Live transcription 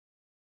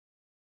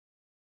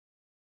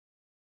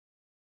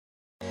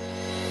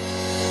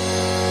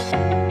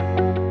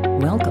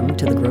Welcome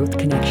to The Growth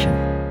Connection,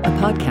 a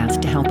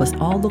podcast to help us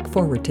all look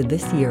forward to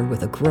this year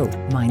with a growth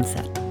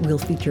mindset. We'll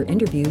feature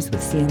interviews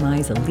with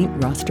CMI's elite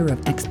roster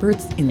of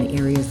experts in the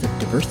areas of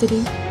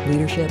diversity,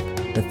 leadership,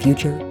 the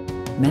future,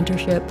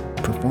 mentorship,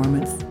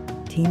 performance,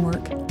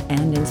 teamwork,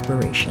 and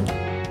inspiration.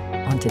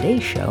 On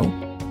today's show,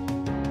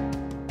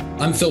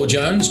 I'm Phil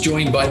Jones,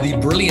 joined by the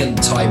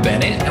brilliant Ty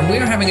Bennett, and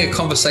we're having a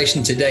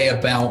conversation today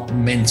about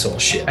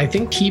mentorship. I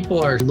think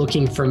people are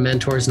looking for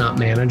mentors, not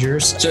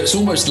managers. So it's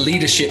almost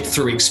leadership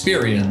through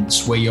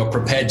experience, where you're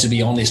prepared to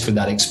be honest with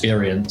that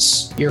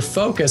experience. Your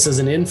focus as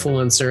an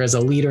influencer, as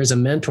a leader, as a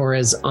mentor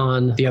is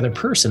on the other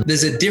person.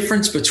 There's a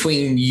difference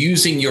between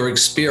using your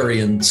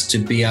experience to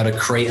be able to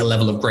create a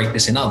level of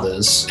greatness in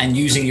others and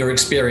using your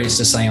experience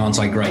to say, aren't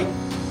I great?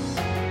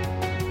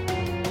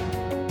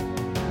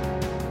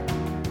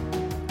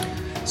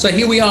 So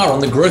here we are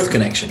on The Growth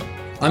Connection.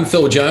 I'm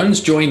Phil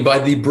Jones, joined by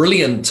the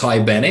brilliant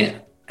Ty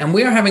Bennett, and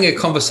we're having a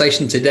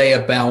conversation today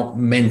about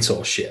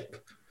mentorship.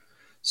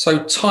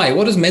 So Ty,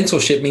 what does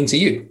mentorship mean to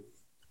you?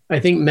 I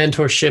think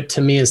mentorship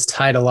to me is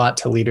tied a lot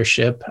to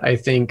leadership. I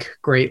think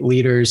great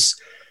leaders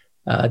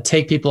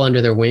take people under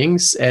their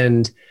wings,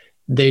 and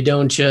they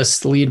don't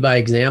just lead by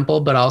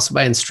example, but also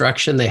by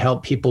instruction. They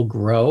help people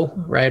grow,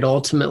 right?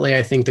 Ultimately,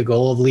 I think the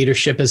goal of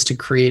leadership is to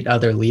create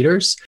other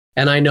leaders.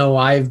 And I know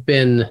I've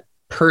been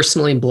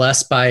personally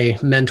blessed by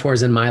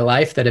mentors in my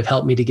life that have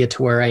helped me to get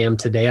to where I am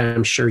today.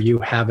 I'm sure you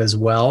have as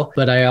well.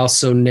 But I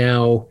also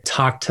now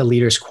talk to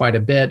leaders quite a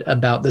bit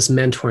about this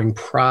mentoring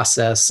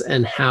process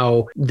and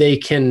how they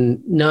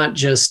can not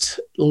just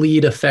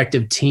lead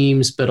effective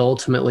teams, but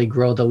ultimately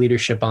grow the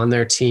leadership on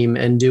their team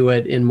and do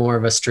it in more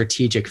of a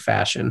strategic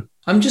fashion.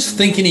 I'm just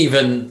thinking,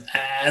 even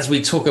as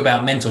we talk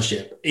about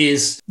mentorship,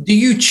 do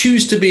you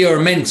choose to be your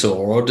mentor,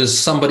 or does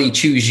somebody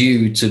choose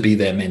you to be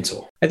their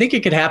mentor? I think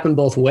it could happen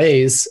both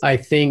ways. I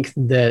think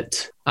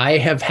that I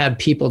have had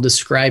people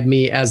describe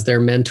me as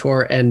their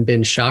mentor and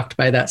been shocked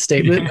by that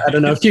statement. I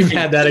don't know if you've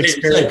had that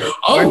experience.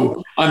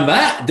 Oh, I'm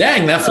that?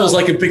 Dang, that feels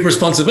like a big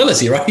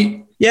responsibility,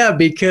 right? Yeah,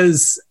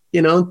 because,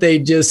 they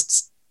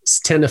just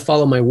tend to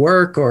follow my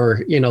work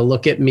or,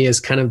 look at me as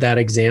kind of that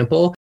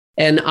example.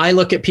 And I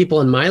look at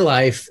people in my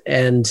life,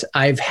 and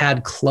I've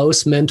had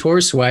close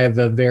mentors who I have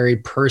a very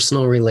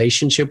personal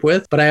relationship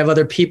with, but I have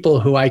other people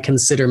who I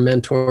consider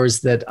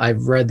mentors that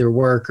I've read their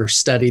work or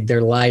studied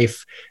their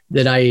life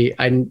that I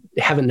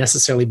haven't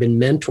necessarily been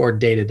mentored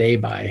day to day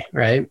by,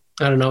 right?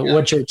 I don't know. Yeah.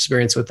 What's your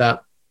experience with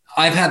that?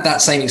 I've had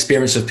that same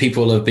experience of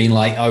people who have been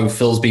like, oh,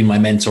 Phil's been my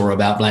mentor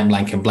about blank,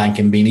 blank, and blank,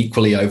 and been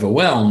equally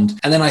overwhelmed.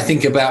 And then I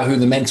think about who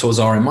the mentors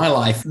are in my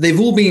life. They've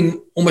all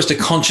been almost a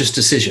conscious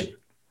decision.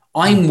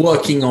 I'm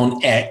working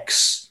on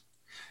X.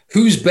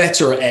 Who's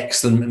better at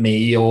X than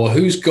me, or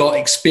who's got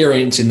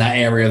experience in that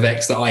area of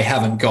X that I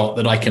haven't got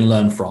that I can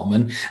learn from?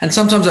 And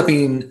sometimes I've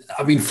been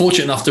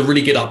fortunate enough to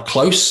really get up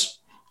close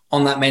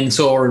on that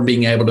mentor and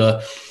being able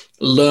to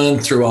learn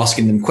through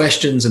asking them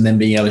questions and then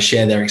being able to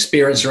share their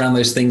experience around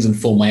those things and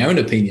form my own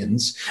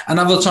opinions. And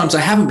other times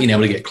I haven't been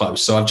able to get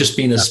close. So I've just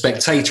been a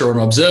spectator or an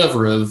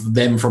observer of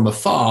them from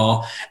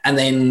afar, and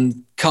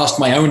then cast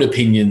my own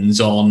opinions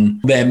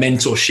on their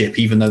mentorship,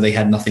 even though they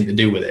had nothing to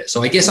do with it.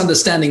 So I guess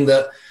understanding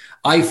that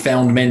I've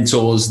found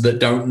mentors that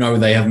don't know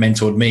they have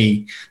mentored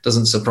me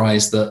doesn't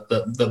surprise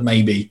that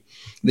maybe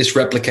this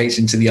replicates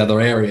into the other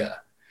area.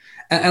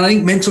 And I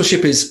think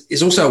mentorship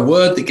is also a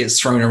word that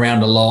gets thrown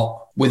around a lot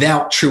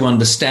without true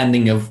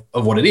understanding of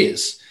what it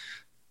is.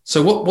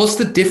 So what's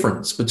the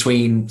difference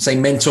between, say,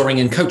 mentoring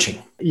and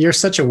coaching? You're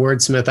such a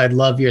wordsmith. I'd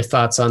love your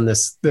thoughts on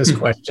this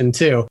question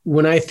too.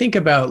 When I think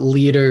about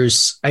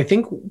leaders, I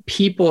think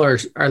people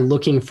are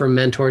looking for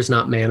mentors,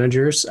 not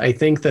managers. I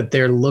think that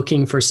they're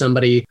looking for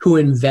somebody who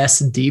invests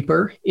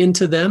deeper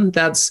into them.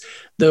 That's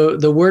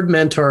the word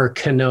mentor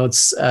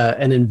connotes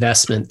an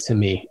investment to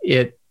me.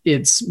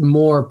 It's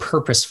more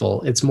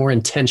purposeful. It's more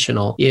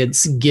intentional.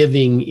 It's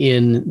giving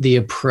in the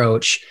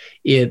approach.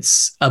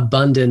 It's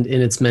abundant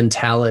in its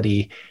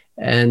mentality.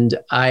 And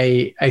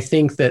I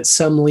think that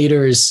some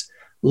leaders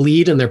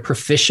lead and they're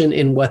proficient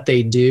in what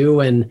they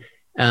do,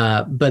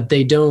 but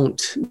they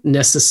don't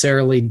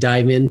necessarily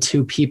dive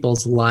into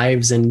people's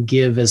lives and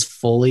give as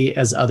fully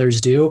as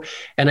others do.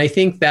 And I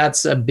think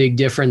that's a big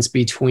difference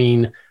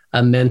between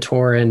a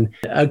mentor and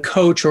a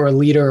coach or a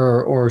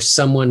leader or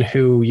someone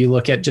who you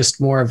look at just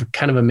more of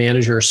kind of a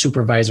manager or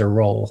supervisor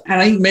role.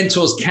 And I think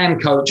mentors can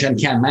coach and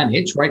can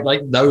manage, right?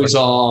 Like those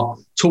are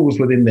tools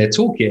within their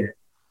toolkit.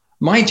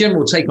 My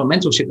general take on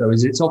mentorship, though,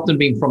 is it's often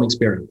been from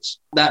experience.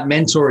 That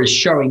mentor is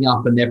showing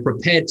up and they're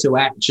prepared to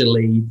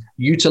actually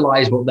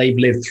utilize what they've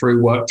lived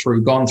through, worked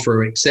through, gone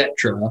through,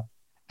 etc.,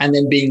 and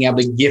then being able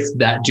to gift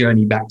that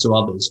journey back to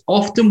others,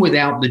 often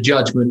without the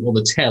judgment or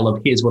the tell of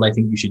here's what I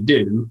think you should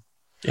do.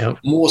 Yep.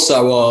 More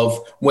so of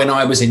when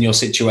I was in your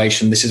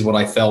situation, this is what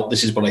I felt,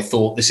 this is what I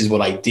thought, this is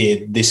what I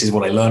did, this is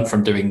what I learned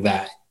from doing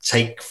that.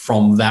 Take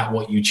from that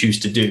what you choose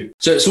to do.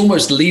 So it's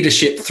almost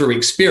leadership through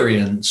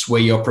experience,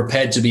 where you're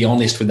prepared to be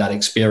honest with that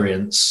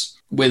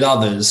experience with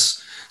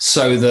others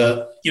so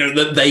that,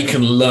 that they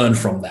can learn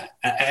from that.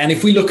 And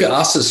if we look at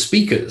us as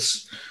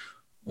speakers,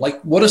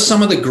 Like, what are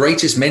some of the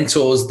greatest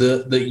mentors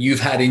that you've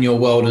had in your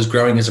world as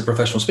growing as a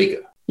professional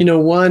speaker?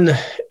 One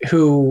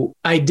who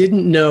I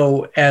didn't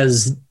know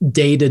as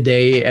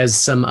day-to-day as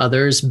some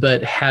others,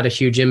 but had a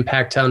huge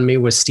impact on me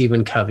was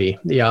Stephen Covey,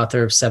 the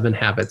author of 7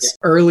 Habits. Yeah.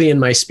 Early in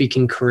my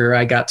speaking career,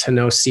 I got to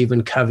know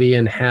Stephen Covey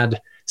and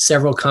had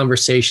several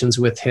conversations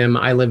with him.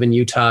 I live in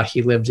Utah.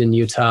 He lived in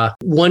Utah.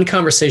 One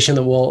conversation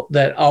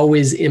that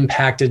always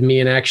impacted me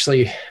and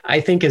actually I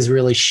think has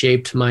really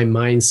shaped my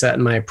mindset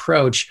and my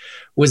approach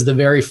was the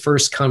very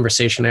first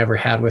conversation I ever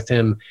had with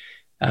him.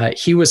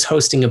 He was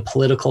hosting a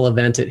political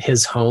event at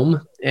his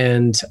home,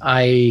 and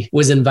I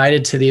was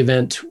invited to the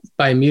event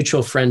by a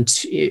mutual friend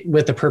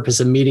with the purpose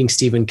of meeting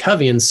Stephen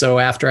Covey. And so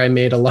after I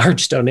made a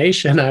large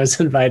donation, I was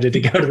invited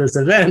to go to this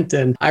event.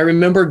 And I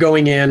remember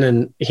going in,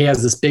 and he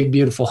has this big,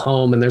 beautiful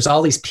home, and there's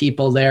all these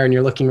people there, and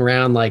you're looking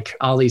around like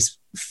all these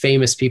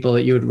famous people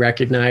that you would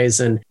recognize.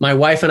 And my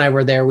wife and I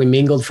were there. We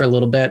mingled for a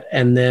little bit.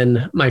 And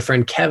then my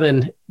friend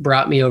Kevin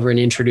brought me over and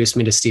introduced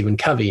me to Stephen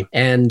Covey.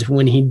 And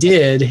when he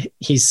did,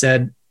 he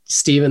said,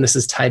 "Stephen, this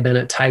is Ty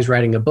Bennett. Ty's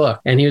writing a book."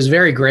 And he was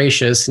very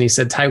gracious. And he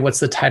said, "Ty, what's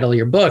the title of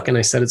your book?" And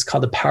I said, "It's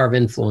called The Power of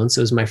Influence."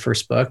 It was my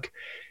first book.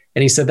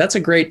 And he said, "That's a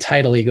great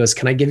title." He goes,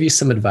 "Can I give you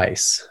some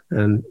advice?"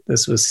 And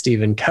this was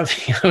Stephen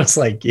Covey. I was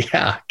like,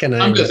 "Yeah, can I?"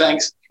 I'm good,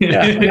 thanks.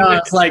 Yeah. I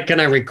was like, "Can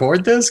I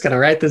record this? Can I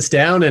write this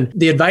down?" And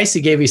the advice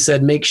he gave, he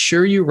said, "Make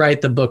sure you write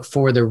the book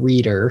for the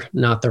reader,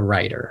 not the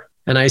writer."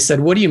 And I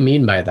said, "What do you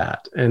mean by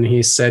that?" And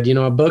he said,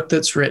 "A book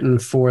that's written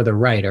for the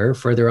writer,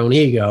 for their own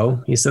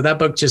ego," he said, "that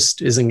book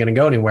just isn't going to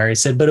go anywhere." He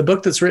said, "But a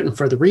book that's written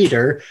for the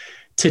reader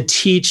to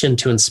teach and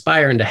to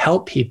inspire and to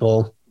help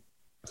people,"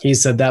 he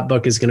said, "that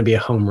book is going to be a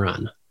home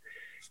run."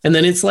 And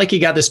then it's like he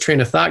got this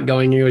train of thought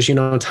going. He goes,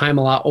 "Ty, I'm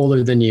a lot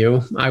older than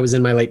you. I was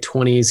in my late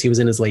 20s. He was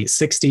in his late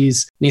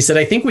 60s. And he said,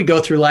 I think we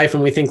go through life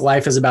and we think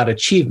life is about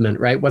achievement,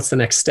 right? What's the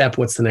next step?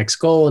 What's the next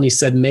goal?" And he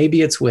said,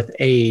 "Maybe it's with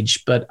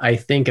age, but I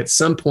think at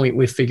some point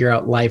we figure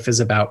out life is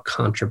about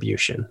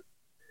contribution."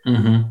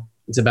 Mm-hmm.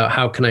 It's about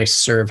how can I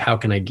serve? How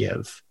can I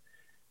give?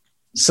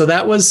 So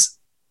that was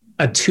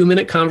a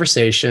 2-minute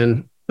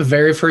conversation. The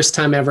very first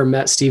time I ever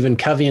met Stephen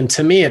Covey. And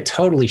to me, it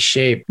totally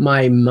shaped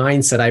my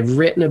mindset. I've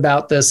written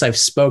about this. I've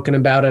spoken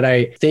about it.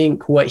 I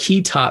think what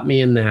he taught me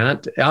in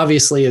that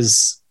obviously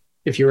is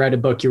if you write a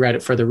book, you write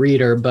it for the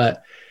reader,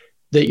 but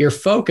that your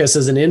focus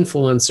as an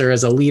influencer,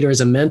 as a leader,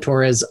 as a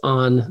mentor is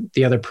on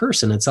the other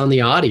person. It's on the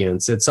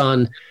audience. It's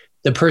on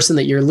the person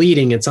that you're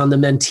leading. It's on the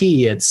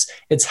mentee.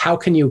 It's how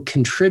can you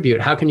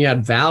contribute? How can you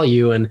add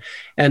value? And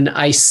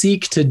I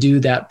seek to do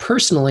that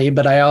personally,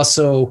 but I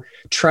also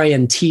try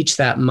and teach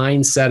that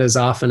mindset as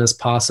often as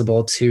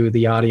possible to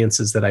the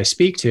audiences that I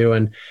speak to.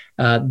 And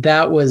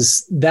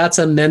that's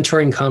a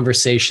mentoring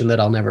conversation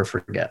that I'll never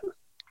forget.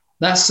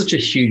 That's such a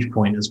huge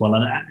point as well.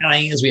 And I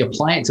think as we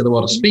apply it to the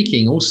world of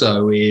speaking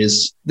also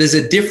is there's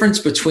a difference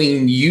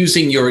between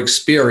using your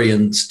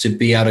experience to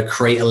be able to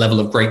create a level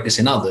of greatness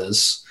in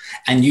others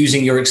and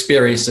using your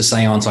experience to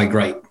say, "Aren't I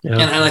great?" Yeah.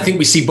 And I think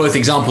we see both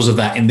examples of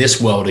that in this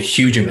world, a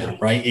huge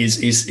amount, right?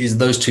 Is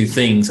those two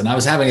things. And I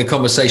was having a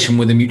conversation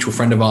with a mutual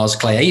friend of ours,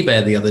 Clay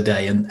Hebert, the other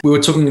day, and we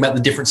were talking about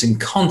the difference in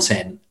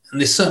content. And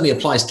this certainly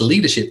applies to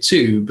leadership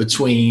too,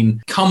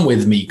 between come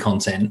with me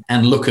content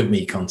and look at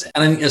me content.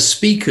 And I think as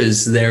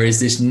speakers, there is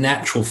this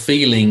natural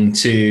feeling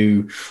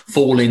to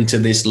fall into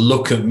this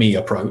look at me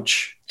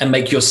approach and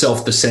make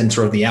yourself the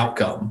center of the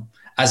outcome,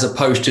 as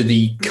opposed to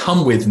the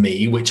come with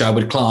me, which I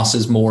would class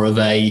as more of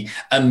a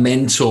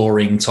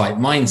mentoring type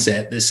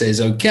mindset that says,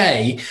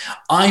 okay,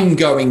 I'm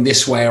going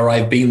this way or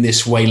I've been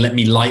this way. Let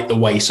me light the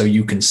way so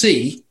you can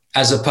see,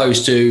 as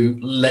opposed to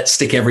let's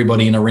stick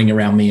everybody in a ring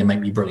around me and make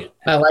me brilliant.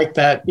 I like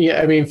that.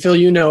 Yeah, I mean, Phil,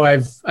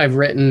 I've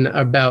written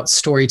about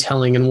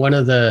storytelling, and one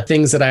of the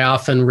things that I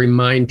often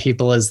remind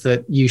people is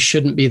that you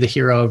shouldn't be the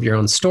hero of your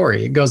own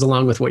story. It goes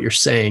along with what you're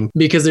saying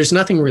because there's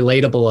nothing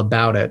relatable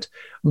about it.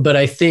 But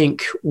I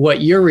think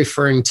what you're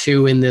referring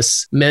to in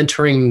this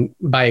mentoring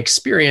by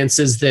experience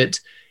is that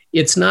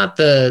it's not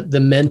the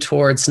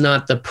mentor, it's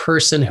not the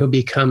person who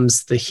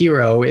becomes the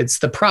hero, it's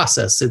the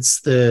process, it's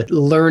the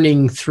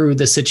learning through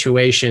the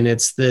situation,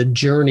 it's the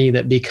journey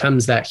that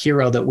becomes that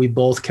hero that we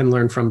both can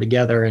learn from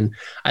together. And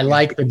I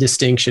like the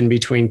distinction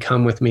between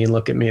come with me and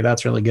look at me.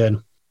 That's really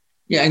good.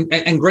 Yeah,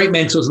 and great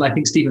mentors, and I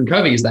think Stephen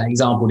Covey is that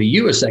example to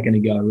you a second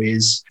ago,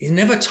 is he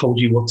never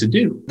told you what to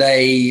do.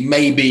 They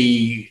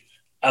maybe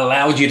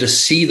allowed you to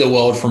see the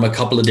world from a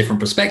couple of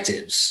different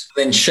perspectives,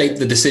 then shape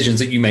the decisions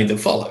that you made that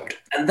followed.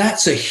 And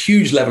that's a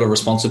huge level of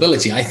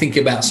responsibility. I think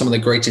about some of the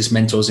greatest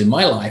mentors in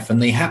my life, and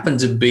they happen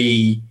to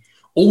be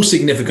all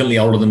significantly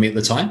older than me at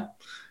the time.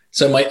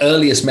 So my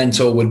earliest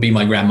mentor would be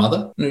my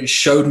grandmother, who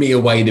showed me a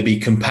way to be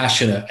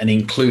compassionate and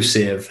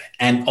inclusive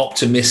and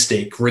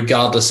optimistic,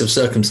 regardless of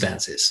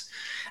circumstances.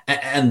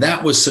 And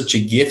that was such a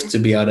gift to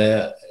be able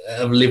to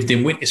have lived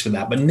in witness with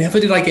that, but never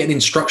did I get an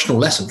instructional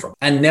lesson from,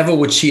 and never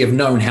would she have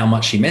known how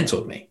much she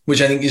mentored me,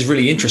 which I think is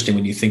really interesting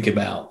when you think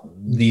about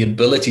the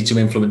ability to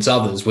influence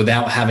others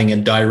without having a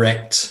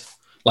direct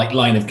like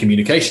line of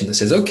communication that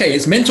says, okay,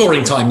 it's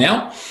mentoring time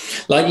now.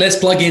 Like, let's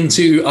plug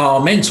into our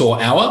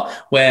mentor hour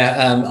where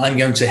I'm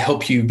going to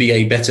help you be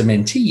a better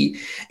mentee.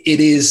 It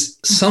is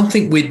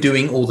something we're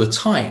doing all the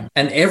time.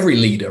 And every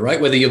leader,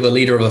 right? Whether you're the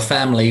leader of a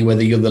family,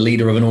 whether you're the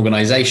leader of an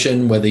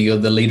organization, whether you're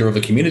the leader of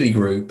a community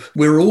group,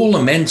 we're all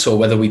a mentor,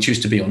 whether we choose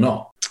to be or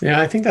not. Yeah,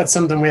 I think that's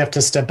something we have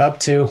to step up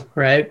to,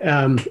 right?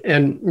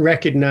 And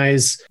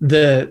recognize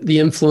the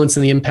influence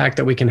and the impact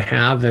that we can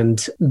have,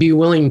 and be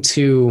willing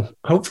to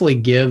hopefully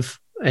give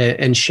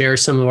and share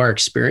some of our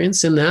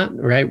experience in that,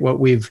 right? What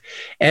we've,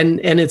 and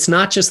it's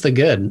not just the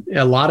good,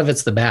 a lot of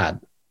it's the bad,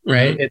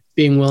 right? Mm-hmm. It's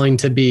being willing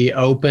to be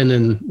open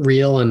and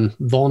real and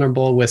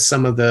vulnerable with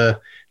some of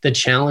the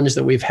challenge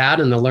that we've had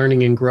and the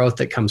learning and growth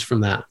that comes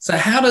from that. So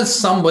how does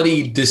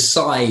somebody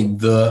decide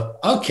that,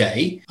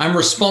 okay, I'm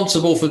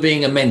responsible for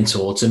being a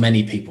mentor to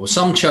many people,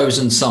 some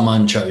chosen, some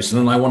unchosen,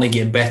 and I want to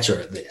get better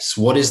at this?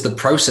 What is the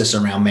process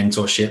around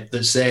mentorship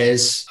that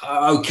says,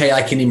 okay,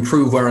 I can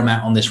improve where I'm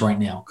at on this right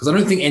now? Because I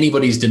don't think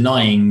anybody's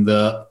denying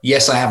that,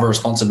 yes, I have a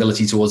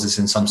responsibility towards this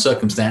in some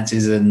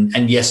circumstances,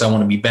 and yes, I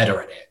want to be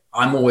better at it.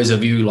 I'm always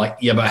of you like,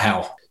 yeah, but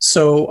how?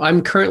 So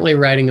I'm currently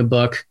writing a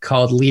book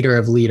called Leader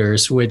of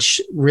Leaders, which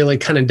really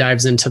kind of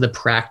dives into the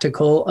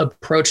practical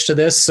approach to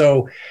this.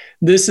 So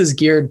this is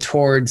geared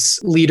towards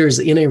leaders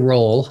in a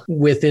role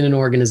within an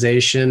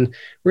organization,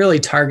 really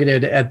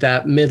targeted at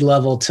that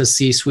mid-level to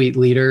C-suite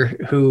leader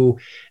who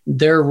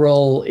their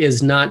role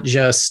is not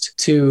just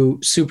to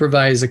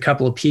supervise a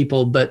couple of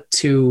people, but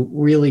to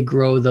really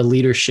grow the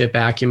leadership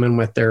acumen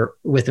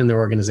within their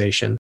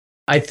organization.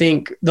 I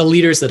think the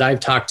leaders that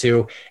I've talked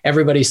to,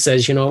 everybody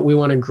says, we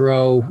want to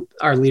grow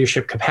our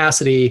leadership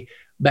capacity,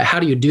 but how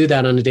do you do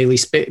that on a daily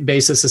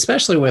basis,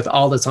 especially with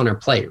all that's on our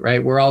plate,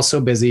 right? We're all so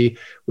busy.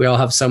 We all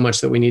have so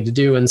much that we need to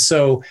do. And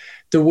so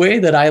the way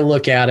that I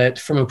look at it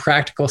from a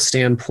practical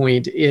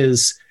standpoint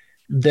is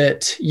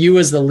that you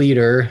as the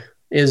leader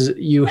is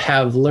you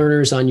have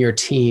learners on your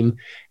team,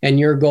 and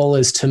your goal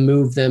is to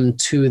move them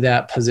to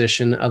that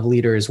position of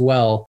leader as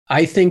well.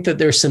 I think that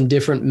there's some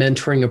different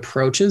mentoring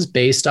approaches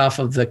based off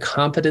of the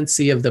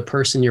competency of the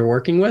person you're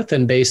working with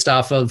and based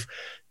off of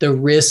the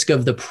risk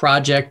of the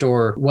project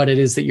or what it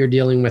is that you're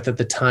dealing with at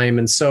the time.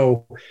 And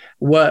so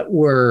what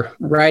we're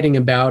writing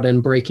about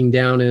and breaking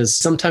down is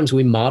sometimes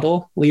we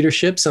model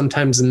leadership.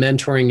 Sometimes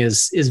mentoring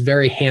is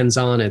very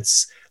hands-on.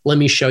 It's let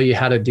me show you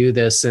how to do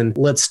this, and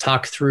let's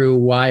talk through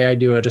why I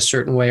do it a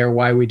certain way or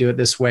why we do it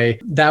this way.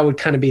 That would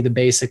kind of be the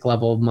basic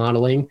level of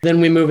modeling. Then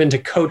we move into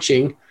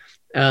coaching.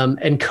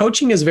 And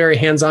coaching is very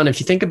hands-on. If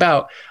you think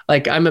about,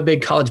 like, I'm a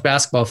big college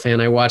basketball fan.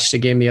 I watched a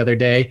game the other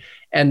day,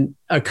 and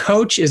a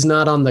coach is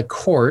not on the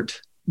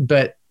court,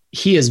 but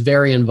he is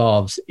very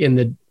involved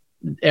in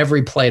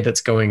every play that's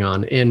going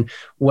on, in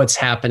what's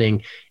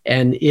happening,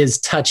 and is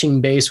touching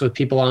base with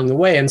people along the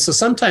way. And so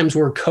sometimes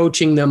we're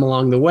coaching them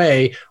along the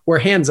way. We're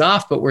hands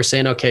off, but we're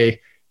saying,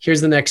 okay, here's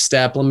the next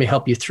step. Let me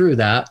help you through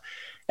that.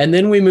 And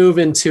then we move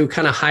into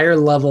kind of higher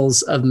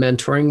levels of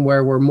mentoring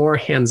where we're more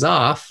hands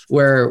off,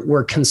 where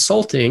we're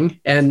consulting,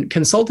 and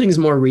consulting is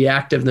more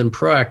reactive than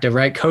proactive,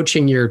 right?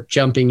 Coaching, you're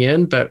jumping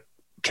in, but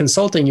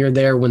consulting, you're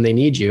there when they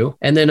need you,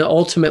 and then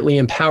ultimately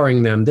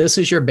empowering them. This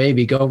is your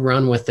baby, go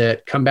run with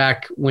it, come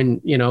back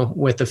when,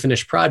 with the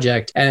finished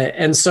project.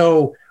 And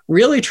so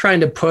really trying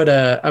to put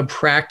a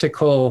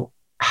practical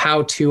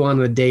how-to on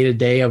the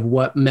day-to-day of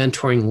what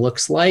mentoring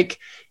looks like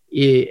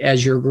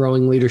as you're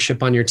growing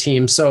leadership on your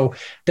team. So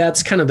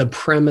that's kind of the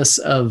premise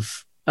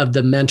of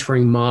the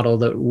mentoring model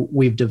that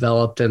we've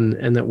developed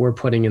and that we're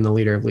putting in the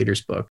Leader of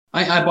Leaders book.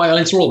 I buy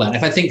into all that.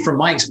 If I think from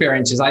my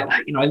experiences,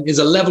 there's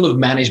a level of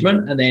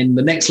management, and then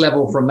the next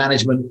level from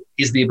management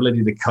is the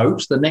ability to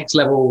coach. The next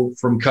level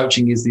from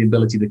coaching is the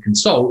ability to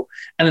consult.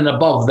 And then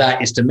above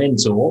that is to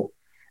mentor.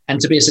 And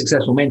to be a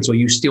successful mentor,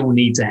 you still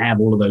need to have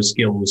all of those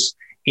skills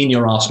in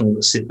your arsenal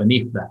that sit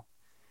beneath that.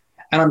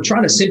 And I'm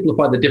trying to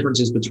simplify the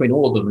differences between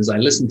all of them as I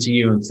listen to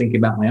you and think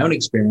about my own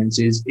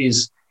experiences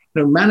is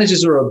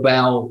managers are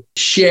about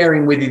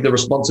sharing with you the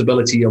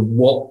responsibility of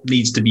what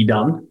needs to be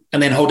done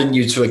and then holding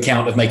you to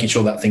account of making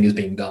sure that thing is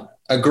being done.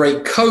 A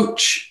great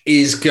coach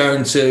is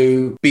going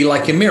to be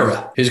like a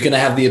mirror, who's going to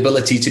have the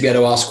ability to be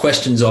able to ask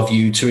questions of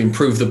you to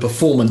improve the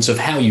performance of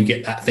how you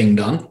get that thing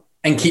done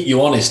and keep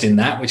you honest in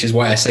that, which is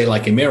why I say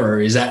like a mirror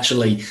is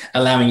actually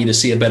allowing you to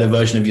see a better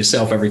version of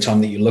yourself every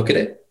time that you look at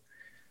it.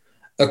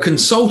 A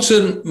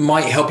consultant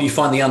might help you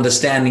find the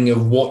understanding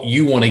of what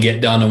you want to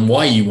get done and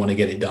why you want to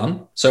get it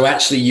done. So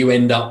actually you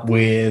end up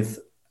with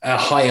a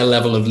higher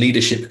level of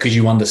leadership because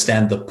you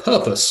understand the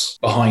purpose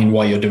behind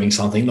why you're doing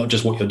something, not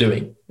just what you're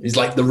doing. It's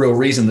like the real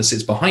reason that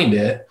sits behind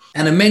it.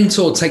 And a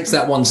mentor takes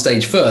that one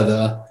stage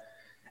further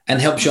and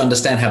helps you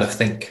understand how to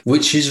think,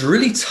 which is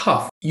really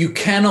tough. You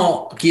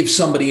cannot give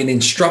somebody an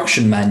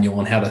instruction manual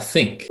on how to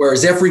think,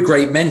 whereas every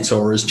great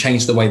mentor has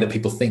changed the way that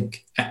people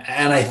think.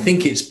 And I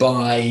think it's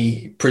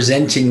by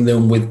presenting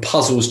them with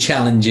puzzles,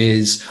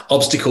 challenges,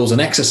 obstacles,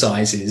 and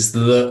exercises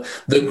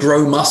that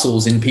grow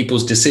muscles in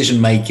people's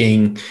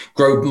decision-making,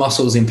 grow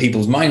muscles in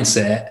people's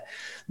mindset,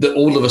 that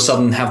all of a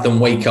sudden have them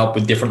wake up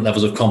with different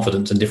levels of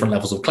confidence and different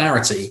levels of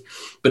clarity.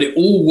 But it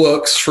all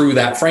works through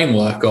that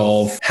framework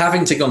of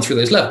having to go through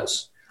those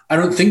levels. I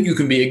don't think you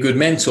can be a good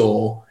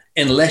mentor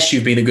unless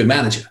you've been a good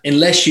manager,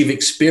 unless you've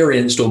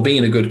experienced or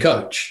been a good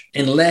coach,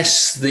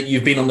 unless that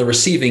you've been on the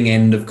receiving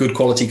end of good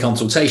quality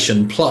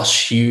consultation,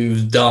 plus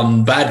you've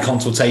done bad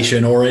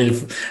consultation or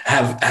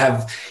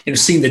have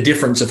seen the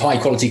difference of high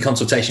quality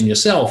consultation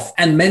yourself.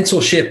 And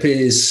mentorship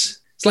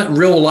it's like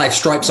real life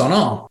stripes on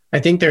arm. I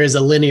think there is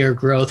a linear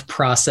growth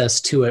process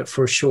to it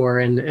for sure.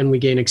 And we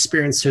gain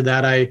experience through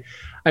that.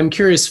 I'm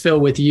curious, Phil,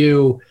 with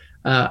you,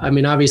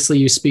 obviously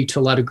you speak to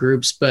a lot of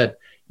groups, but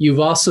you've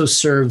also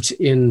served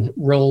in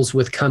roles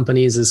with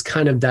companies as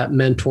kind of that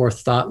mentor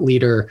thought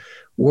leader,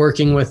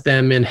 working with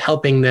them and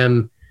helping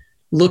them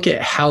look at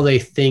how they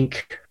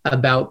think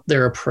about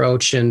their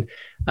approach. And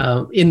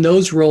in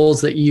those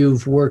roles that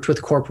you've worked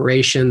with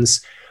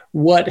corporations,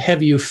 what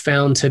have you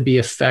found to be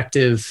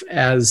effective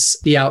as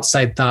the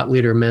outside thought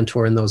leader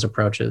mentor in those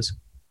approaches?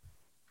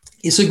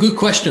 It's a good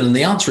question. And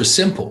the answer is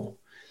simple.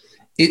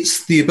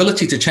 It's the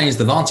ability to change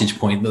the vantage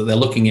point that they're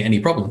looking at any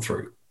problem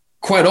through.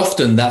 Quite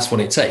often, that's what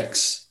it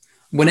takes.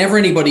 Whenever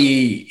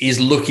anybody is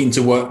looking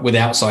to work with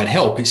outside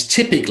help, it's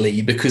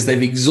typically because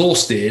they've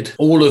exhausted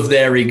all of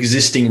their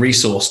existing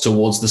resource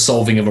towards the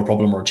solving of a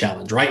problem or a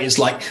challenge, right? It's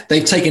like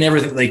they've taken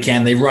everything they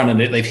can, they've run at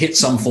it, they've hit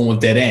some form of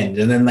dead end,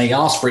 and then they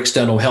ask for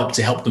external help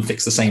to help them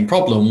fix the same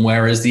problem,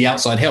 whereas the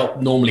outside help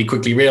normally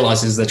quickly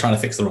realizes they're trying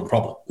to fix the wrong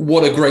problem.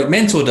 What a great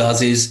mentor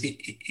does is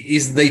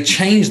they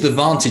change the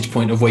vantage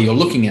point of where you're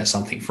looking at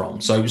something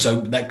from. So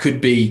that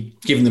could be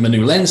giving them a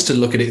new lens to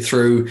look at it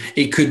through.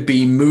 It could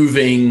be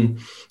moving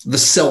the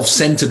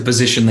self-centered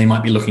position they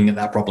might be looking at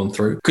that problem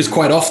through. Because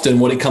quite often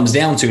what it comes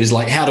down to is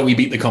like, how do we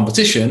beat the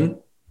competition?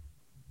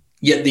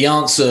 Yet the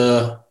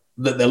answer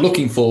that they're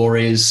looking for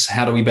is,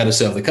 how do we better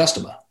serve the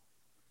customer?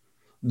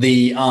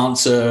 The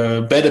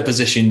answer better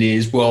positioned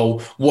is, well,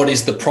 what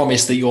is the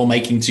promise that you're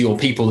making to your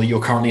people that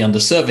you're currently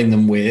underserving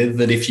them with,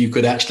 that if you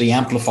could actually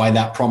amplify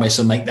that promise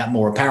and make that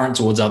more apparent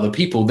towards other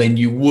people, then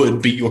you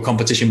would beat your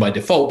competition by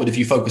default. But if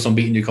you focus on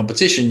beating your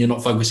competition, you're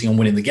not focusing on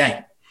winning the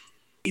game.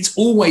 It's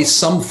always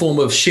some form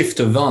of shift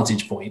of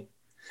vantage point.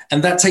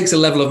 And that takes a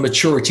level of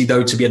maturity,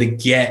 though, to be able to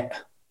get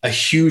a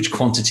huge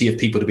quantity of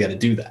people to be able to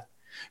do that.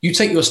 You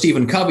take your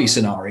Stephen Covey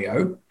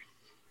scenario,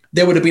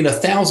 there would have been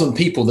 1,000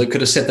 people that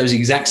could have said those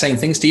exact same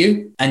things to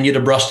you, and you'd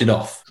have brushed it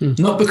off.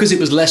 Not because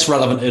it was less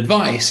relevant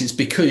advice, it's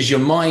because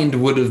your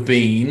mind would have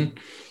been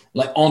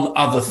like on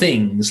other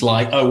things,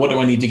 like, oh, what do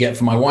I need to get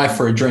for my wife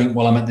for a drink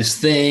while I'm at this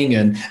thing?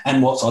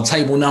 And what's our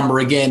table number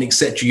again,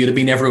 etc. You'd have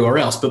been everywhere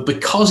else. But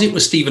because it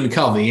was Stephen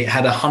Covey, it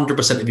had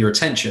 100% of your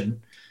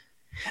attention.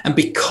 And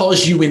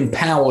because you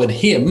empowered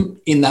him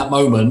in that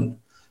moment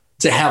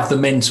to have the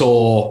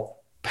mentor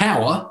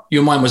power,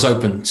 your mind was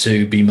open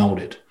to be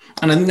molded.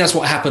 And I think that's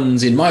what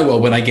happens in my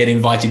world when I get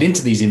invited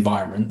into these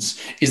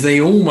environments, is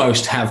they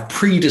almost have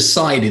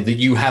pre-decided that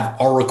you have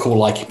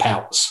oracle-like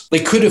powers. They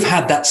could have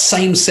had that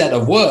same set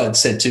of words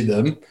said to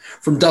them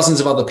from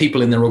dozens of other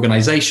people in their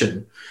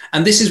organization.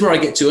 And this is where I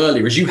get to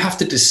earlier, is you have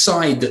to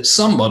decide that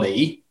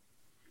somebody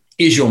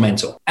is your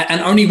mentor. And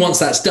only once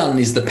that's done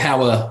is the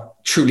power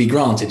truly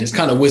granted. It's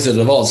kind of Wizard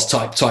of Oz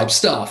type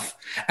stuff.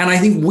 And I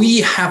think we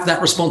have that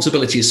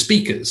responsibility as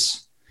speakers,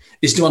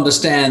 is to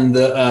understand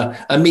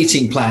that a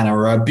meeting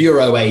planner, a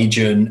bureau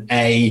agent,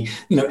 a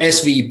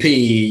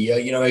SVP,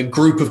 a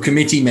group of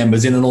committee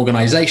members in an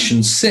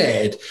organization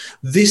said,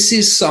 this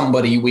is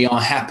somebody we are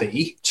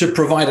happy to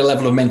provide a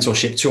level of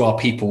mentorship to our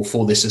people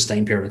for this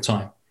sustained period of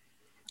time.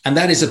 And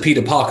that is a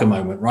Peter Parker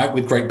moment, right?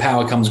 With great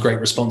power comes great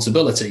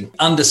responsibility.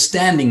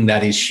 Understanding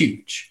that is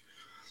huge.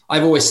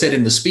 I've always said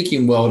in the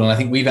speaking world, and I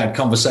think we've had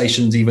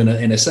conversations even at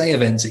NSA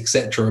events, et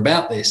cetera,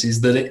 about this,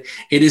 is that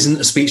it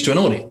isn't a speech to an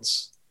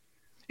audience.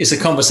 It's a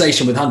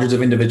conversation with hundreds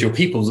of individual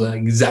people at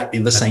exactly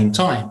the same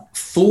time.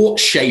 Thought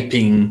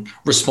shaping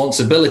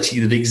responsibility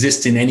that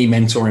exists in any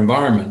mentor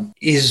environment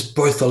is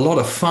both a lot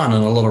of fun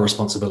and a lot of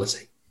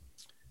responsibility.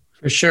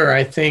 For sure.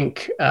 I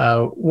think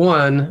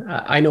one,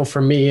 I know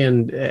for me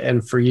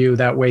and for you,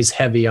 that weighs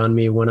heavy on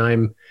me when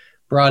I'm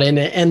brought in,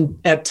 and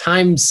at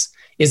times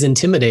is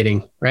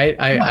intimidating, right?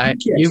 Yes.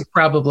 You've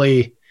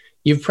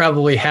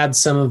probably had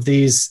some of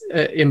these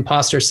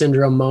imposter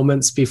syndrome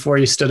moments before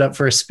you stood up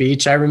for a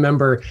speech. I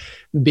remember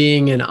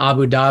being in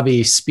Abu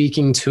Dhabi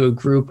speaking to a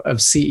group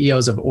of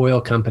CEOs of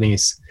oil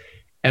companies.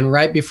 And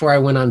right before I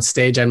went on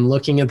stage, I'm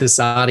looking at this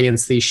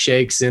audience, these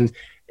sheikhs, and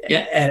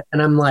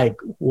I'm like,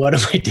 what am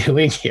I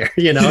doing here?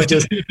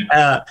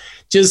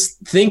 Just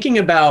thinking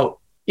about,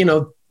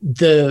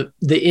 the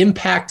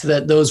impact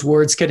that those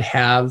words could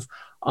have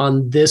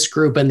on this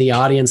group and the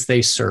audience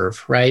they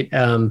serve, right?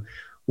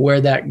 Where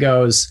that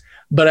goes.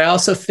 But I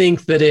also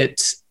think that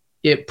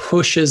it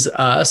pushes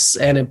us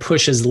and it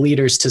pushes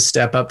leaders to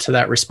step up to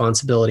that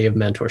responsibility of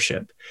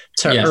mentorship,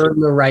 to earn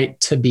the right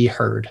to be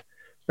heard,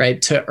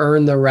 right? To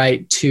earn the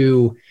right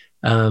to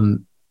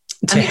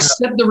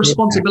accept the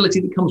responsibility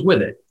that comes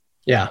with it.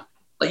 Yeah.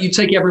 Like you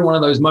take every one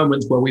of those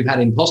moments where we've had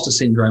imposter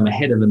syndrome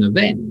ahead of an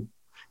event,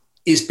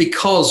 is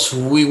because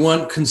we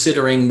weren't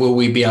considering, will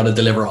we be able to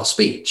deliver our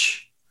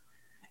speech?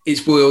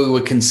 It's where we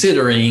were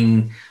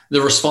considering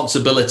the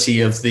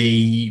responsibility of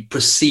the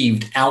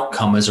perceived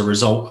outcome as a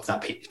result of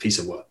that piece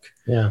of work.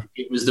 Yeah.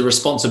 It was the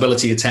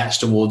responsibility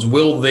attached towards,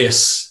 will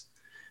this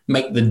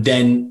make the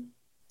dent?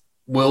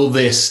 Will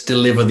this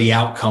deliver the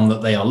outcome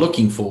that they are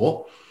looking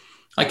for?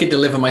 I could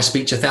deliver my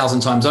speech 1,000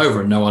 times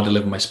over and know I'll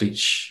deliver my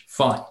speech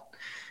fine.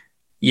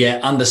 Yeah,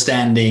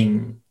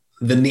 understanding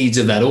the needs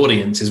of that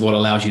audience is what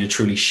allows you to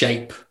truly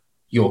shape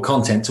your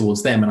content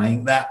towards them. And I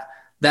think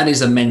that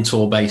is a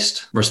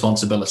mentor-based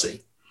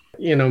responsibility.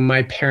 You know,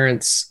 my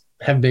parents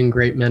have been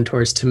great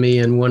mentors to me.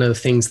 And one of the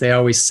things they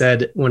always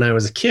said when I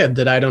was a kid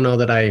that I don't know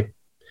that I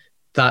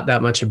thought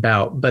that much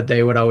about, but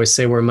they would always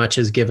say, where much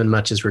is given,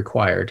 much is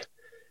required.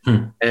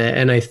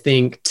 And I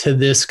think to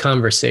this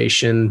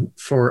conversation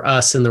for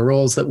us in the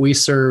roles that we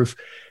serve,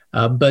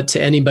 but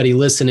to anybody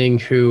listening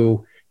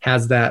who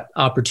has that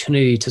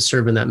opportunity to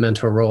serve in that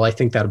mentor role, I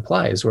think that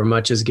applies. Where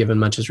much is given,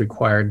 much is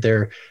required.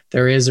 There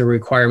is a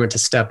requirement to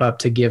step up,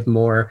 to give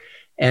more,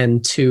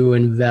 and to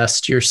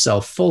invest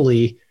yourself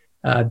fully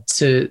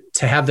to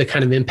have the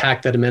kind of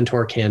impact that a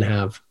mentor can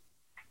have.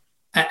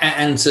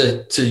 And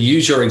to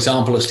use your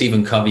example of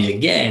Stephen Covey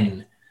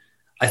again,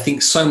 I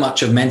think so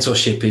much of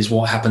mentorship is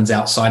what happens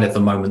outside of the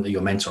moment that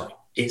you're mentoring.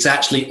 It's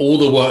actually all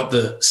the work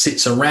that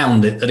sits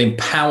around it that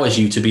empowers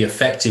you to be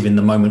effective in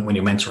the moment when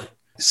you're mentoring.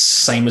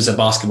 Same as a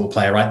basketball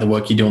player, right? The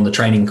work you do on the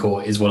training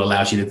court is what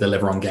allows you to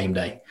deliver on game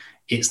day.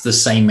 It's the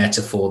same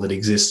metaphor that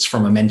exists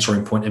from a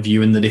mentoring point of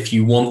view, and that if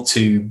you want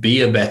to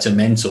be a better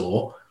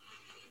mentor,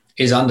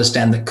 is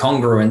understand that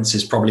congruence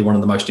is probably one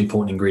of the most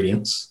important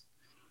ingredients.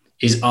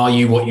 Are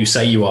you what you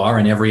say you are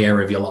in every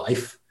area of your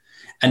life?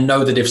 And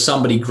know that if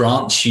somebody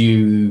grants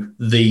you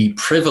the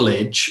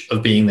privilege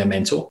of being their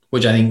mentor,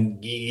 which I think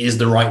is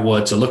the right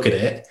word to look at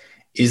it,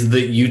 is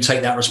that you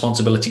take that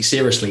responsibility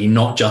seriously,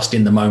 not just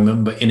in the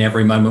moment, but in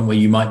every moment where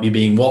you might be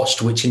being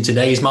watched, which in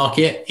today's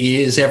market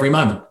is every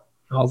moment.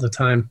 All the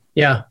time.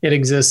 Yeah, it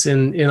exists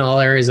in all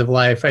areas of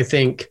life. I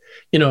think,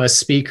 as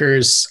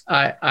speakers,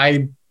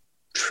 I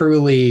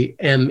truly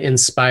am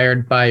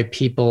inspired by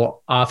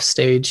people off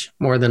stage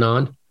more than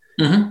on.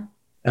 Mm-hmm.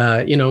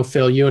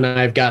 Phil, you and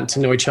I have gotten to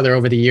know each other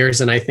over the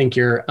years, and I think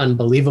you're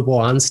unbelievable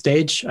on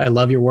stage. I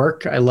love your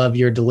work. I love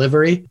your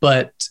delivery,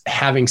 but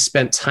having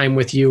spent time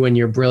with you and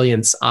your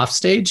brilliance off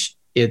stage,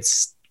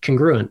 it's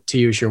congruent, to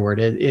use your word.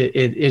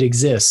 It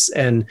exists.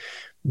 And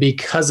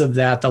because of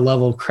that, the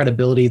level of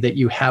credibility that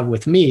you have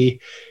with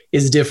me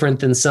is different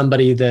than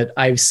somebody that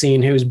I've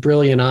seen who's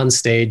brilliant on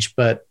stage,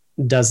 but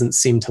doesn't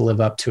seem to live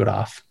up to it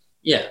off.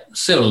 Yeah,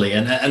 similarly.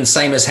 And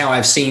same as how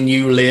I've seen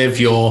you live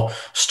your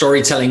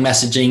storytelling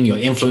messaging, your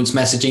influence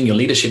messaging, your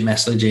leadership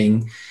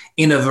messaging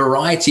in a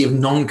variety of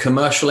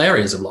non-commercial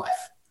areas of life,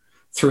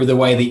 through the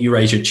way that you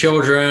raise your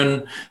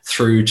children,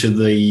 through to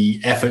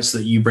the efforts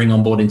that you bring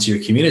on board into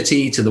your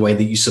community, to the way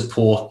that you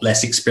support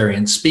less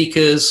experienced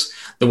speakers,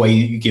 the way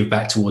you give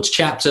back towards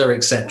chapter,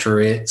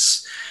 etc.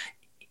 It's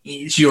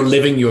you're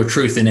living your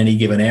truth in any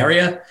given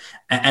area.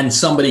 And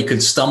somebody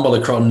could stumble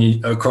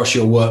across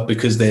your work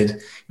because they'd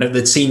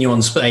seen you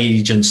on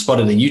stage and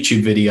spotted a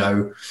YouTube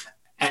video,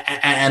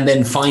 and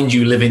then find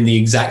you living the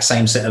exact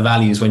same set of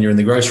values when you're in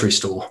the grocery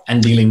store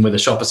and dealing with a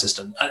shop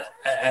assistant.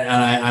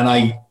 And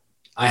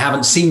I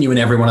haven't seen you in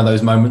every one of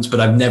those moments, but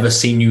I've never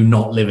seen you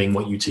not living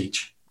what you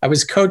teach. I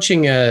was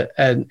coaching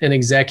an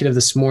executive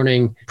this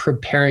morning,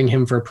 preparing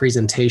him for a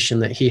presentation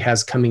that he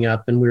has coming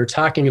up. And we were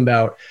talking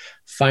about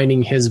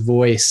finding his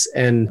voice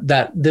and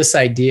this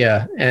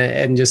idea,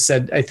 and just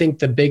said, I think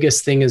the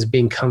biggest thing is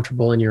being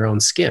comfortable in your own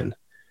skin,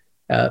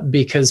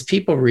 because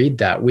people read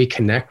that, we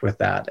connect with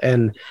that.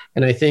 And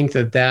I think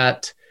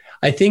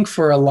I think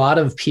for a lot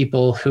of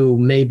people who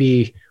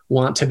maybe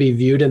want to be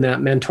viewed in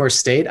that mentor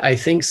state, I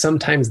think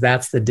sometimes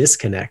that's the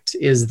disconnect,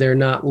 is they're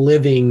not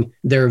living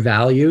their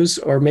values,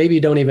 or maybe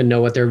don't even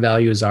know what their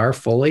values are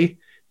fully,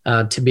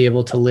 to be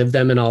able to live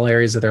them in all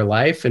areas of their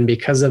life. And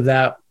because of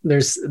that,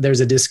 there's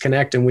a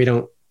disconnect, and we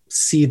don't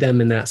see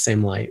them in that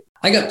same light.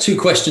 I got two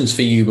questions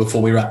for you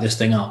before we wrap this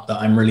thing up that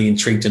I'm really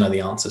intrigued to know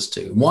the answers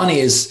to. One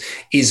is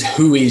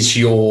who is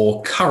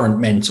your current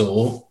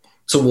mentor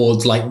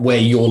towards like where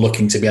you're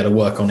looking to be able to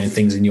work on in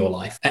things in your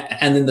life?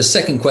 And then the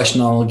second question,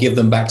 I'll give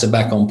them back to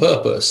back on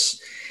purpose,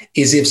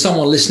 is if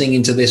someone listening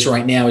into this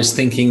right now is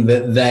thinking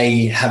that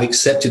they have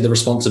accepted the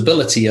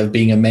responsibility of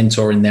being a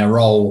mentor in their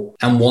role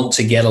and want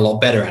to get a lot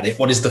better at it,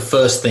 what is the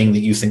first thing that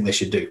you think they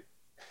should do?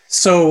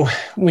 So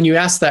when you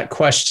ask that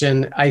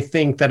question, I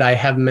think that I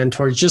have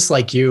mentors just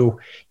like you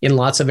in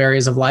lots of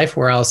areas of life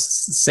where I'll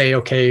say,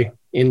 okay,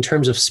 in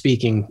terms of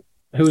speaking,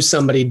 who's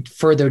somebody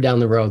further down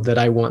the road that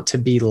I want to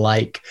be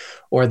like,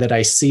 or that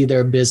I see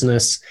their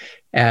business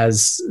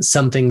as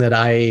something that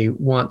I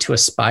want to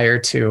aspire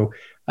to,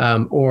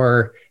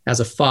 or as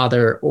a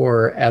father,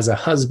 or as a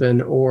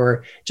husband,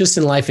 or just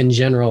in life in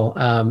general.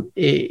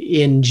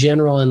 In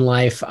general in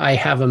life, I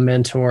have a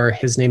mentor.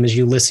 His name is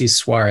Ulysses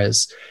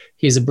Suarez.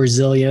 He's a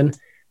Brazilian.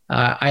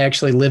 I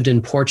actually lived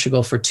in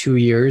Portugal for 2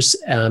 years,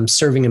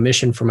 serving a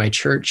mission for my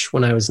church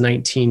when I was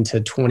 19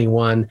 to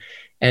 21.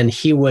 And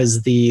he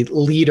was the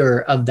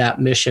leader of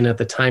that mission at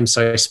the time.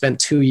 So I spent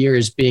 2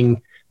 years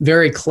being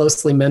very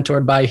closely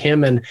mentored by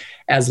him. And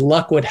as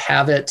luck would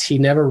have it, he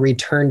never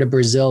returned to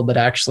Brazil, but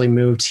actually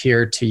moved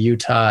here to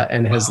Utah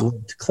and has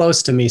lived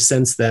close to me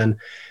since then.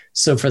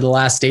 So for the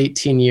last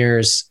 18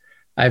 years,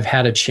 I've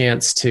had a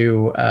chance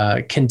to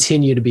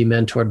continue to be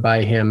mentored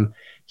by him.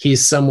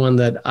 He's someone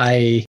that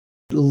I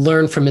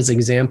learn from his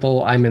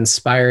example. I'm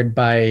inspired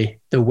by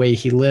the way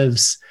he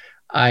lives.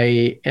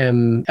 I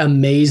am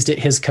amazed at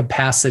his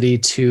capacity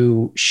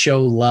to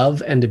show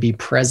love and to be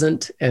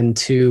present and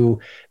to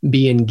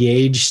be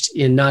engaged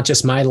in not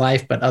just my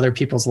life, but other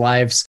people's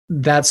lives.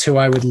 That's who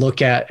I would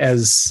look at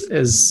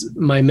as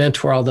my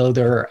mentor, although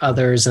there are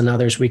others and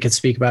others we could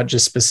speak about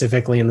just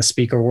specifically in the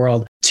speaker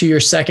world. To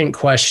your second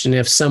question,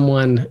 if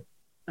someone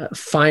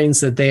finds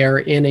that they are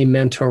in a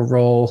mentor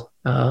role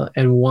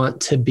and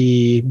want to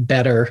be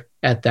better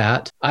at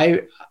that,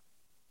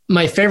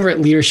 my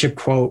favorite leadership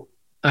quote,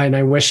 and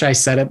I wish I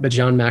said it, but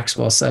John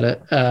Maxwell said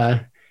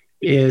it,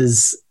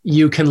 is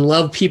you can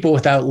love people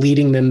without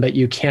leading them, but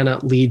you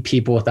cannot lead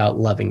people without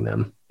loving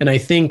them. And I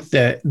think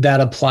that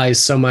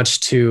applies so much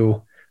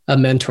to a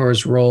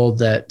mentor's role,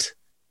 that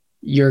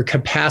your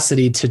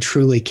capacity to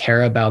truly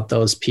care about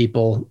those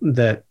people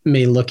that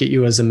may look at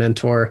you as a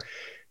mentor,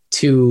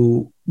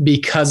 to,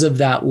 because of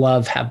that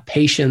love, have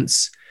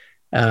patience,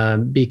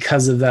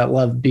 because of that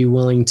love, be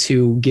willing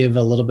to give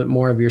a little bit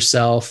more of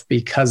yourself,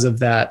 because of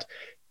that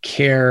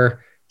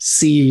care,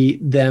 see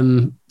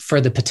them for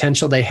the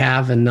potential they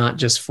have and not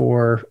just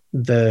for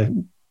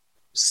the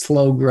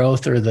slow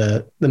growth or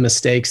the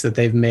mistakes that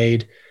they've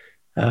made.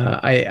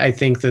 I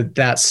think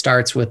that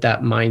starts with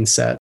that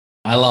mindset.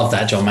 I love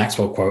that John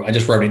Maxwell quote. I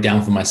just wrote it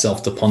down for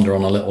myself to ponder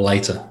on a little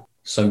later.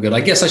 So good.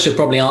 I guess I should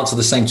probably answer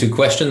the same 2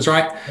 questions,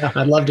 right? Yeah,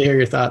 I'd love to hear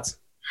your thoughts.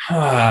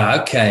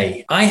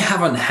 Okay. I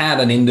haven't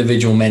had an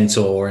individual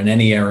mentor in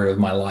any area of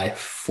my life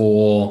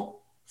for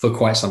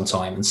quite some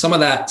time. And some of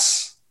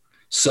that's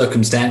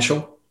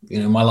circumstantial.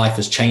 My life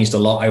has changed a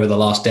lot over the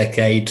last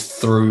decade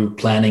through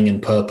planning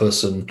and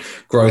purpose and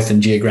growth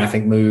and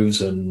geographic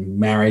moves and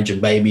marriage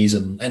and babies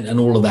and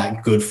all of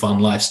that good, fun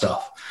life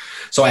stuff.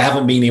 So I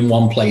haven't been in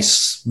one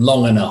place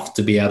long enough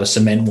to be able to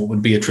cement what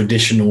would be a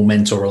traditional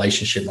mentor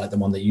relationship like the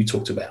one that you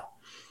talked about.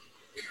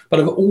 But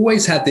I've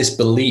always had this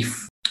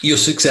belief your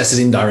success is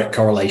in direct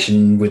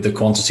correlation with the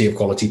quantity of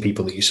quality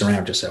people that you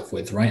surround yourself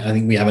with, right? I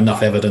think we have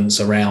enough evidence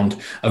around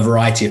a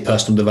variety of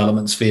personal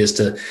development spheres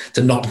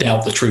to not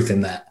doubt the truth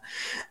in that.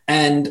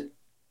 And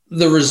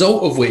the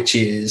result of which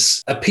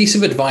is a piece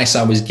of advice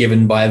I was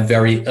given by a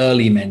very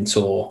early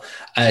mentor,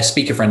 a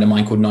speaker friend of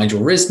mine called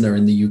Nigel Risner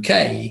in the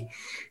UK.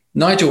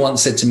 Nigel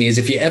once said to me, is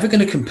if you're ever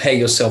going to compare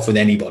yourself with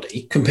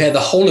anybody, compare the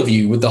whole of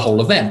you with the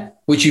whole of them,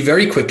 which you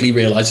very quickly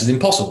realize is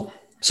impossible.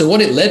 So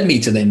what it led me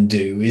to then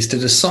do is to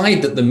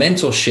decide that the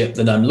mentorship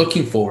that I'm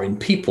looking for in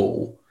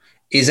people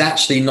is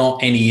actually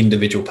not any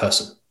individual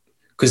person,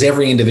 because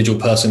every individual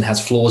person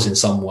has flaws in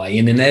some way.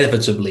 And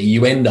inevitably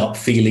you end up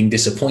feeling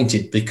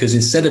disappointed because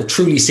instead of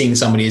truly seeing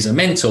somebody as a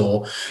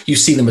mentor, you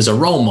see them as a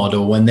role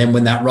model. And then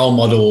when that role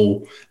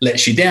model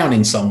lets you down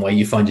in some way,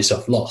 you find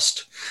yourself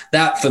lost.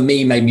 That for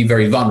me made me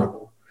very vulnerable.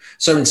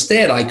 So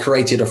instead, I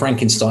created a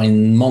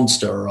Frankenstein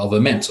monster of a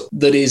mentor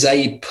that is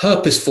a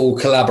purposeful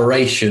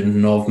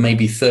collaboration of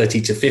maybe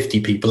 30 to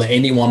 50 people at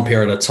any one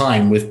period of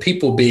time, with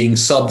people being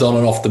subbed on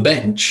and off the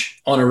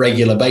bench on a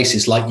regular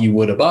basis like you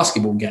would a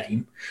basketball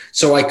game.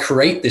 So I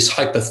create this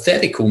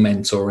hypothetical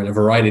mentor in a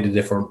variety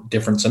of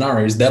different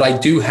scenarios that I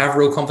do have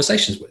real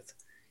conversations with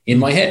in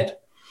my head.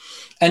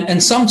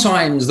 And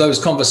sometimes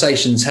those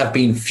conversations have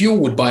been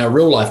fueled by a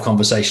real life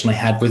conversation I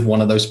had with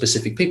one of those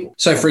specific people.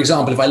 So for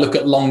example, if I look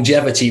at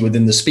longevity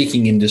within the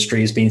speaking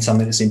industry as being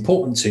something that's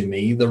important to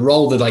me, the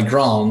role that I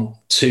grant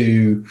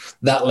to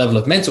that level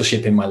of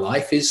mentorship in my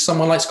life is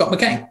someone like Scott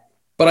McCain.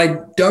 But I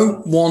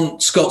don't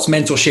want Scott's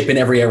mentorship in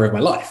every area of my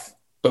life.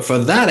 But for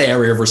that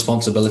area of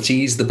responsibility,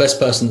 he's the best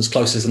person that's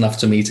closest enough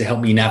to me to help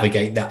me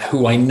navigate that,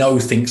 who I know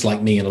thinks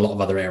like me in a lot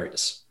of other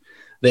areas.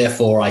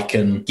 Therefore, I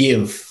can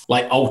give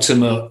like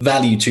ultimate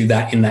value to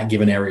that in that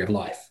given area of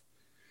life.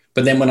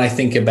 But then when I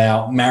think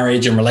about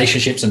marriage and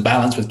relationships and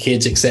balance with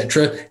kids,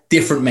 etc.,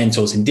 different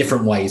mentors in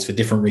different ways for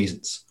different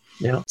reasons.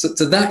 Yeah.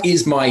 So that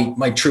is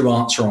my true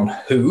answer on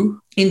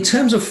who. In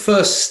terms of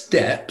first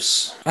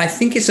steps, I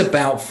think it's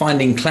about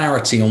finding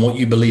clarity on what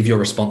you believe you're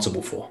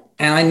responsible for.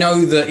 And I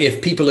know that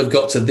if people have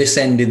got to this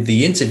end in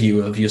the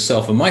interview of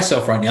yourself and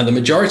myself right now, the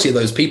majority of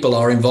those people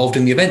are involved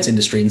in the events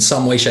industry in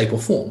some way, shape, or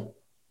form.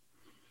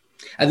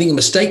 I think a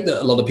mistake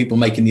that a lot of people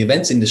make in the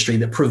events industry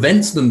that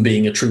prevents them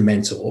being a true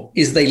mentor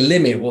is they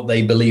limit what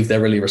they believe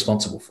they're really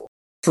responsible for.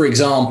 For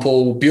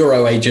example,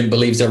 bureau agent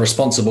believes they're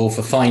responsible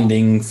for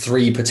finding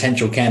 3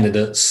 potential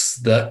candidates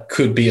that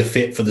could be a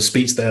fit for the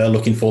speech they're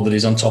looking for that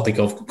is on topic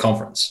of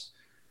conference,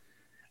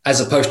 as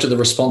opposed to the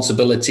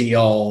responsibility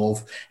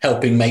of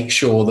helping make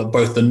sure that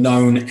both the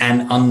known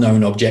and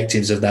unknown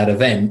objectives of that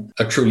event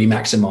are truly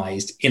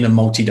maximized in a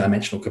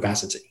multidimensional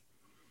capacity.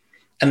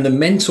 And the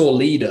mentor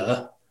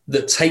leader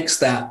that takes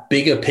that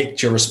bigger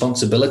picture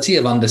responsibility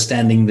of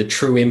understanding the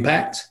true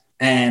impact,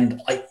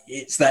 and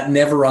it's that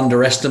never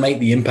underestimate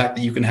the impact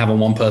that you can have on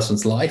one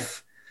person's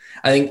life.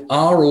 I think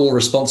our all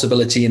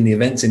responsibility in the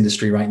events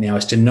industry right now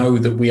is to know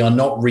that we are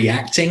not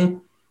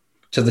reacting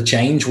to the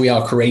change, we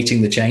are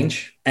creating the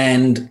change,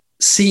 and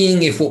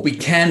seeing if what we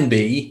can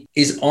be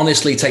is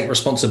honestly take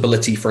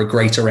responsibility for a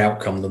greater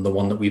outcome than the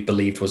one that we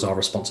believed was our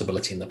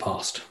responsibility in the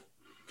past.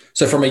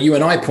 So from a you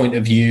and I point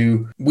of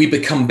view, we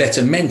become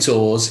better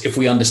mentors if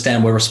we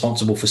understand we're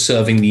responsible for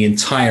serving the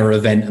entire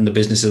event and the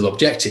business's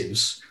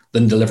objectives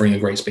than delivering a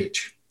great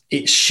speech.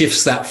 It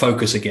shifts that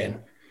focus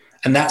again.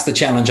 And that's the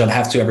challenge I'd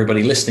have to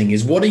everybody listening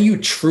is, what are you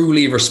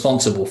truly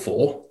responsible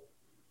for?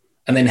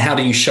 And then how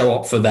do you show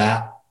up for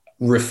that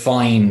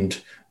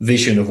refined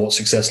vision of what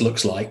success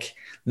looks like?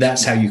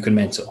 That's how you can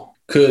mentor.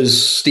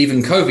 Because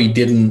Stephen Covey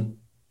didn't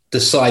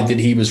decide that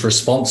he was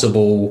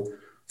responsible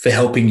for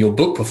helping your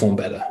book perform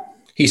better.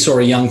 He saw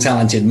a young,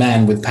 talented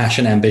man with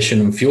passion,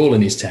 ambition, and fuel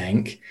in his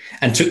tank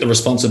and took the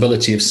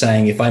responsibility of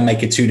saying, if I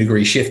make a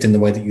 2-degree shift in the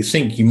way that you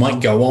think, you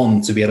might go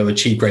on to be able to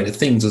achieve greater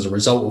things as a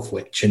result of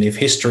which. And if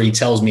history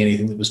tells me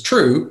anything that was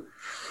true,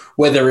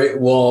 whether it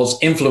was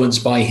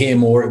influenced by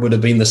him or it would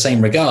have been the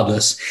same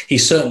regardless, he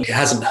certainly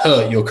hasn't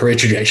hurt your career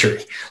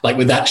trajectory, like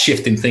with that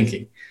shift in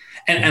thinking.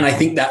 And I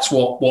think that's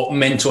what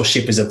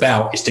mentorship is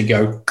about, is to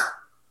go,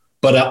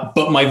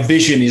 but my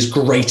vision is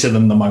greater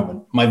than the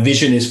moment. My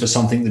vision is for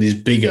something that is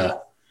bigger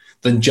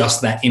than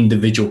just that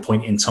individual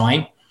point in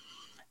time.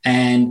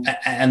 And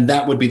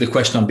that would be the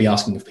question I'd be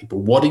asking of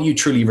people. What are you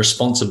truly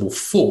responsible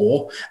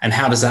for? And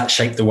how does that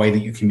shape the way that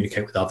you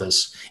communicate with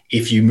others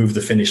if you move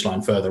the finish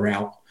line further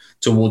out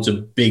towards a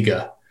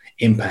bigger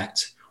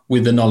impact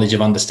with the knowledge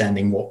of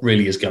understanding what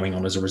really is going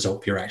on as a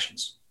result of your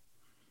actions?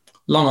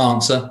 Long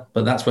answer,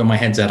 but that's where my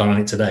head's at on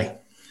it today.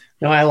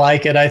 No, I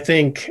like it. I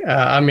think,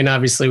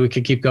 obviously we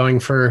could keep going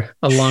for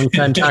a long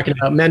time talking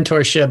about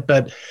mentorship,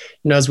 but,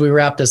 as we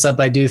wrap this up,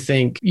 I do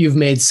think you've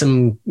made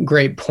some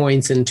great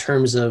points in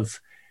terms of,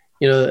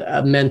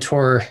 a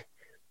mentor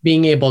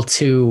being able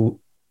to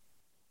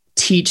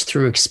teach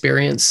through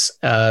experience,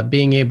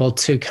 being able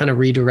to kind of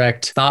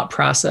redirect thought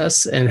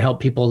process and help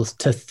people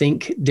to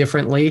think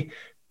differently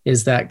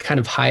is that kind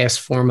of highest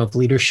form of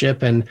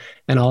leadership, and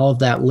all of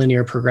that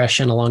linear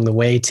progression along the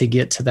way to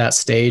get to that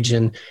stage.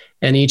 And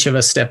each of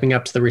us stepping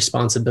up to the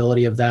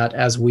responsibility of that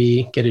as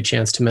we get a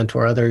chance to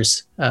mentor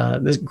others.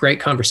 This great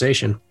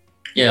conversation.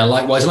 Yeah,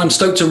 likewise. And I'm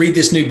stoked to read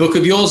this new book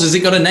of yours. Has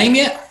it got a name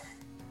yet?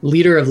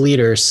 Leader of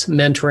Leaders,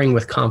 Mentoring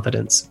with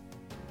Confidence.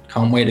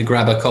 Can't wait to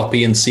grab a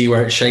copy and see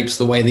where it shapes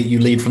the way that you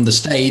lead from the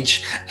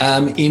stage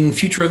in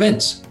future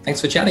events.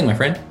 Thanks for chatting, my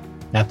friend.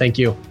 Yeah, thank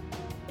you.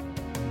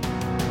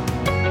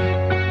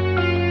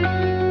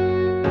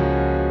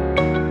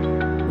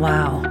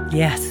 Wow.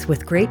 Yes,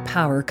 with great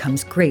power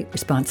comes great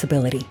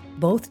responsibility.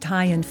 Both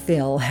Ty and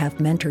Phil have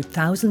mentored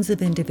thousands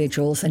of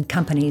individuals and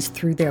companies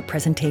through their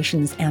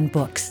presentations and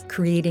books,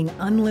 creating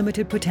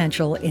unlimited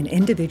potential in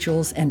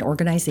individuals and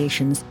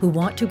organizations who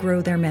want to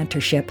grow their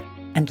mentorship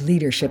and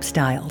leadership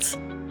styles.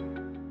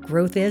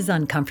 Growth is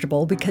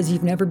uncomfortable because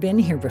you've never been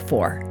here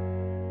before.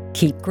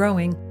 Keep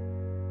growing.